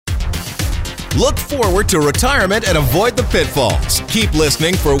Look forward to retirement and avoid the pitfalls. Keep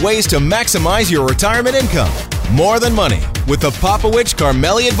listening for ways to maximize your retirement income. More Than Money with the Popowich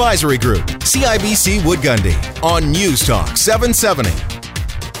Carmeli Advisory Group, CIBC Wood Gundy, on News Talk 770.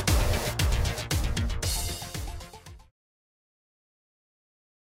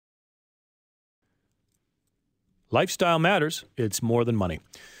 Lifestyle matters. It's more than money.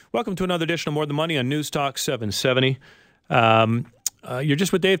 Welcome to another edition of More Than Money on News Talk 770. You're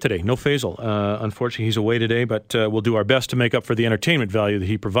just with Dave today. No Faisal. Unfortunately, he's away today, but we'll do our best to make up for the entertainment value that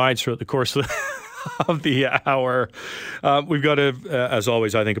he provides throughout the course of the hour. We've got, as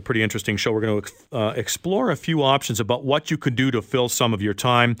always, I think, a pretty interesting show. We're going to explore a few options about what you could do to fill some of your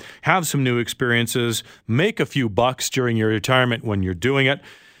time, have some new experiences, make a few bucks during your retirement when you're doing it.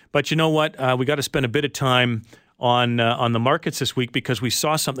 But you know what? We got to spend a bit of time on the markets this week because we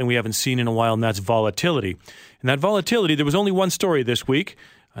saw something we haven't seen in a while, and that's volatility. And that volatility, there was only one story this week.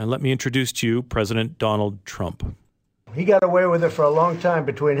 Let me introduce to you President Donald Trump. He got away with it for a long time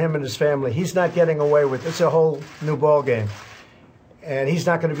between him and his family. He's not getting away with it. It's a whole new ballgame. And he's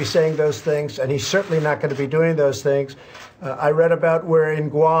not going to be saying those things, and he's certainly not going to be doing those things. I read about we're in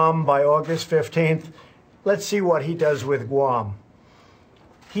Guam by August 15th. Let's see what he does with Guam.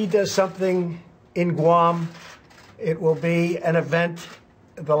 He does something in Guam. It will be an event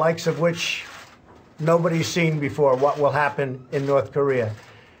the likes of which nobody's seen before, what will happen in North Korea.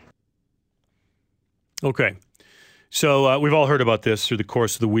 Okay. So we've all heard about this through the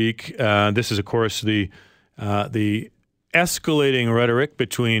course of the week. This is, of course, the escalating rhetoric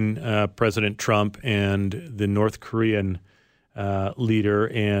between President Trump and the North Korean leader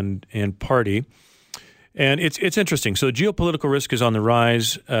and party. And it's interesting. So geopolitical risk is on the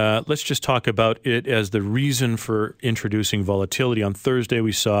rise. Let's just talk about it as the reason for introducing volatility. On Thursday,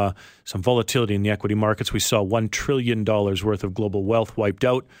 we saw some volatility in the equity markets. We saw $1 trillion worth of global wealth wiped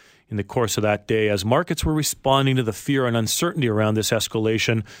out in the course of that day as markets were responding to the fear and uncertainty around this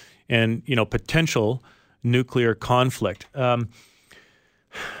escalation and, potential nuclear conflict.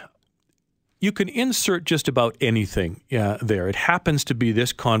 You can insert just about anything there. It happens to be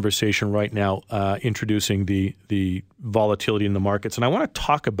this conversation right now introducing the volatility in the markets. And I want to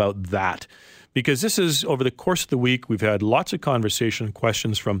talk about that because this is, over the course of the week, we've had lots of conversation,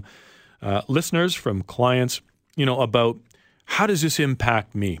 questions from listeners, from clients, about how does this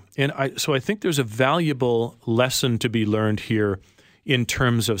impact me? And so I think there's a valuable lesson to be learned here in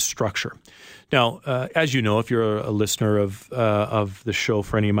terms of structure. Now, as you know, if you're a listener of the show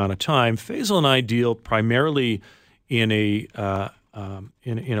for any amount of time, Faisal and I deal primarily in a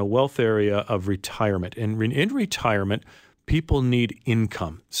wealth area of retirement. And in retirement, people need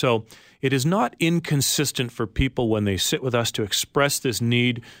income. So it is not inconsistent for people when they sit with us to express this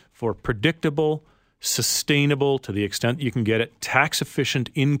need for predictable, sustainable, to the extent you can get it,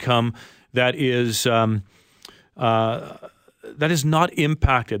 tax-efficient income that is not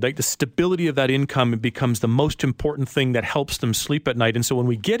impacted. Like the stability of that income becomes the most important thing that helps them sleep at night. And so when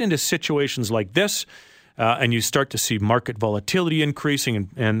we get into situations like this, and you start to see market volatility increasing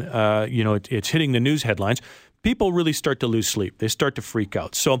and it's hitting the news headlines, people really start to lose sleep. They start to freak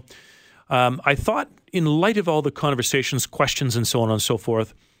out. So I thought in light of all the conversations, questions, and so on and so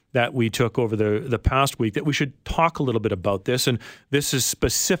forth that we took over the past week, that we should talk a little bit about this. And this is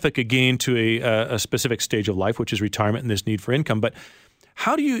specific, again, to a specific stage of life, which is retirement and this need for income. But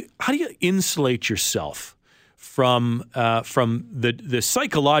how do you insulate yourself from the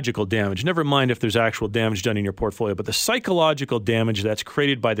psychological damage? Never mind if there's actual damage done in your portfolio, but the psychological damage that's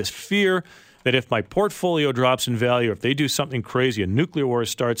created by this fear that if my portfolio drops in value, or if they do something crazy, a nuclear war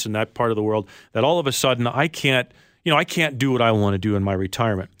starts in that part of the world, that all of a sudden I can't do what I want to do in my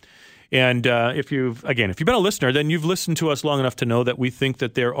retirement. And if you've been a listener, then you've listened to us long enough to know that we think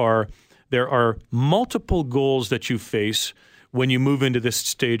that there are multiple goals that you face when you move into this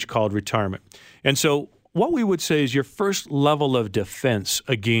stage called retirement. And so what we would say is your first level of defense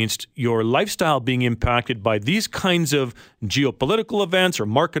against your lifestyle being impacted by these kinds of geopolitical events or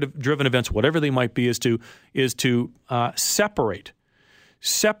market-driven events, whatever they might be, is to separate,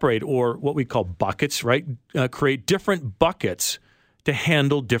 or what we call buckets, right? Create different buckets to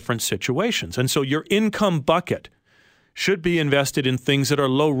handle different situations. And so your income bucket should be invested in things that are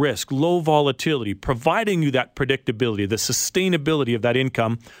low risk, low volatility, providing you that predictability, the sustainability of that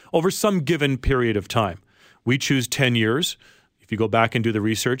income over some given period of time. We choose 10 years. If you go back and do the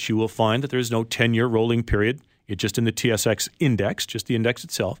research, you will find that there's no 10-year rolling period. It's just in the TSX index, just the index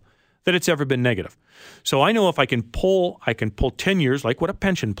itself, that it's ever been negative. So I know if I can pull 10 years, like what a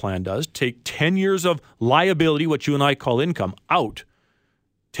pension plan does, take 10 years of liability, what you and I call income, out,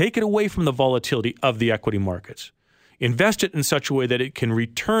 take it away from the volatility of the equity markets, invest it in such a way that it can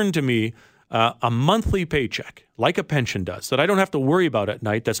return to me a monthly paycheck, like a pension does, that I don't have to worry about at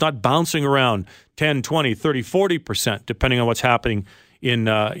night, that's not bouncing around 10, 20, 30, 40%, depending on what's happening in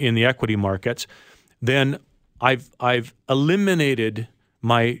the equity markets, then I've eliminated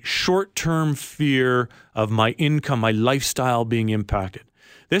my short-term fear of my income, my lifestyle being impacted.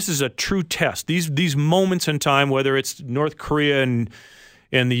 This is a true test. These moments in time, whether it's North Korea and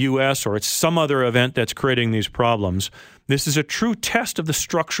the U.S. or it's some other event that's creating these problems, this is a true test of the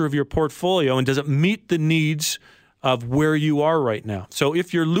structure of your portfolio and does it meet the needs of where you are right now. So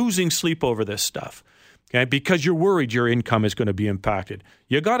if you're losing sleep over this stuff, okay, because you're worried your income is going to be impacted,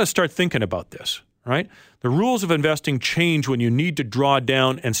 you got to start thinking about this, right? The rules of investing change when you need to draw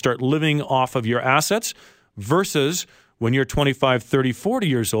down and start living off of your assets versus when you're 25, 30, 40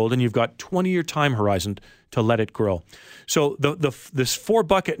 years old and you've got 20-year time horizon to let it grow. So this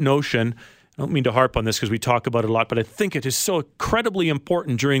 4-bucket notion, I don't mean to harp on this because we talk about it a lot, but I think it is so incredibly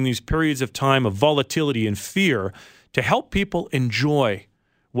important during these periods of time of volatility and fear to help people enjoy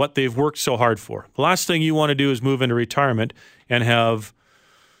what they've worked so hard for. The last thing you want to do is move into retirement and have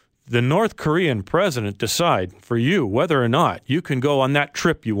the North Korean president decide for you whether or not you can go on that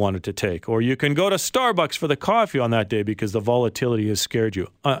trip you wanted to take, or you can go to Starbucks for the coffee on that day because the volatility has scared you.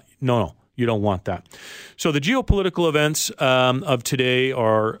 No, you don't want that. So the geopolitical events of today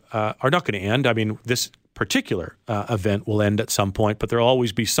are not going to end. I mean, this particular event will end at some point, but there'll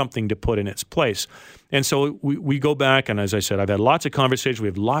always be something to put in its place. And so we go back, and as I said, I've had lots of conversations. We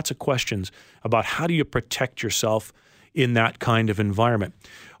have lots of questions about how do you protect yourself in that kind of environment.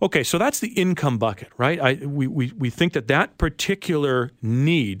 Okay, so that's the income bucket, right? We think that particular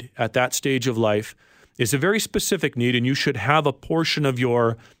need at that stage of life is a very specific need, and you should have a portion of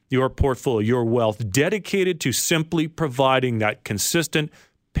your portfolio, your wealth, dedicated to simply providing that consistent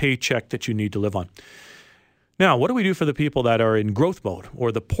paycheck that you need to live on. Now, what do we do for the people that are in growth mode,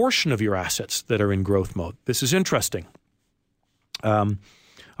 or the portion of your assets that are in growth mode? This is interesting.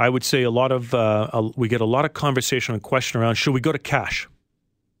 I would say we get a lot of conversation and question around, should we go to cash?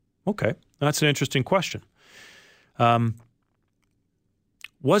 Okay, that's an interesting question. Was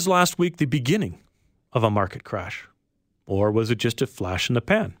last week the beginning of a market crash? Or was it just a flash in the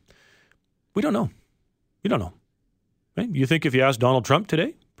pan? We don't know. You don't know. Right? You think if you asked Donald Trump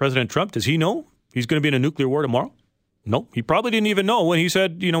today, President Trump, does he know he's going to be in a nuclear war tomorrow? No, he probably didn't even know when he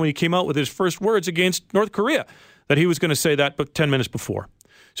said, when he came out with his first words against North Korea, that he was going to say that 10 minutes before.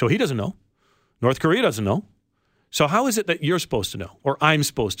 So he doesn't know. North Korea doesn't know. So how is it that you're supposed to know, or I'm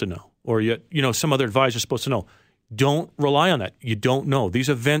supposed to know, or some other advisor is supposed to know? Don't rely on that. You don't know. These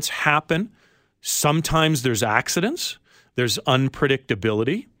events happen. Sometimes there's accidents. There's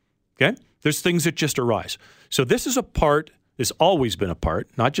unpredictability. Okay? There's things that just arise. So this is there's always been a part,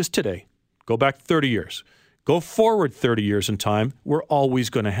 not just today. Go back 30 years. Go forward 30 years in time. We're always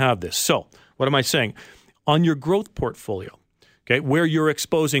going to have this. So what am I saying? On your growth portfolio, okay, where you're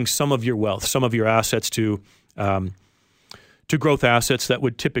exposing some of your wealth, some of your assets to growth assets that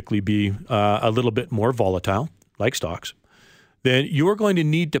would typically be a little bit more volatile, like stocks, then you're going to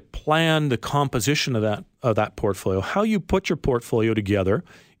need to plan the composition of that portfolio, how you put your portfolio together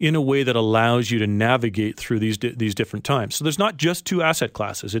in a way that allows you to navigate through these different times. So there's not just two asset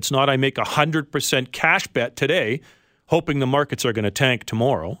classes. It's not I make 100% cash bet today, hoping the markets are going to tank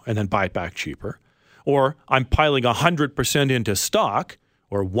tomorrow and then buy it back cheaper. Or I'm piling 100% into stock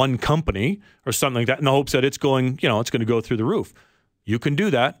or one company or something like that in the hopes that it's going to go through the roof. You can do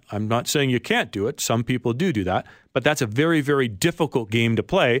that. I'm not saying you can't do it. Some people do that. But that's a very, very difficult game to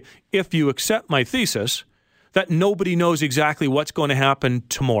play if you accept my thesis that nobody knows exactly what's going to happen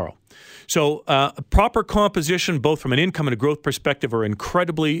tomorrow. So proper composition, both from an income and a growth perspective, are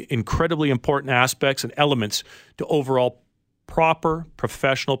incredibly, incredibly important aspects and elements to overall proper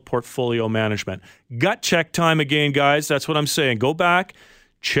professional portfolio management. Gut check time again, guys. That's what I'm saying. Go back.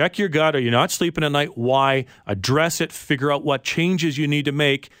 Check your gut. Are you not sleeping at night? Why? Address it. Figure out what changes you need to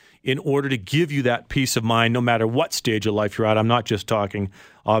make in order to give you that peace of mind, no matter what stage of life you're at. I'm not just talking,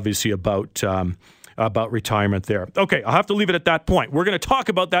 obviously, about retirement there. Okay, I'll have to leave it at that point. We're going to talk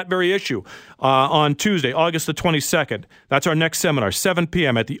about that very issue on Tuesday, August the 22nd. That's our next seminar, 7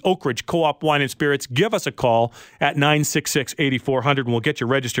 p.m. at the Oak Ridge Co-op Wine & Spirits. Give us a call at 966-8400, and we'll get you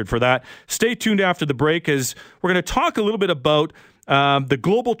registered for that. Stay tuned after the break, as we're going to talk a little bit about the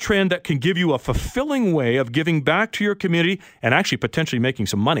global trend that can give you a fulfilling way of giving back to your community and actually potentially making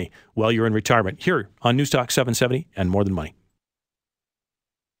some money while you're in retirement, here on Newstalk 770 and More Than Money.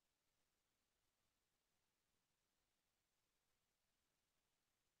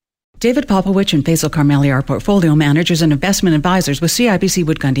 David Popowich and Faisal Carmeli are portfolio managers and investment advisors with CIBC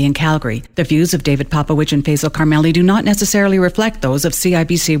Wood Gundy in Calgary. The views of David Popowich and Faisal Carmeli do not necessarily reflect those of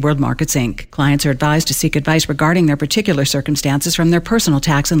CIBC World Markets Inc. Clients are advised to seek advice regarding their particular circumstances from their personal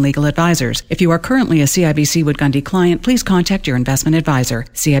tax and legal advisors. If you are currently a CIBC Wood Gundy client, please contact your investment advisor.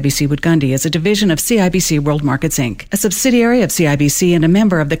 CIBC Wood Gundy is a division of CIBC World Markets Inc., a subsidiary of CIBC and a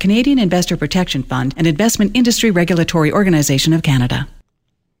member of the Canadian Investor Protection Fund and Investment Industry Regulatory Organization of Canada.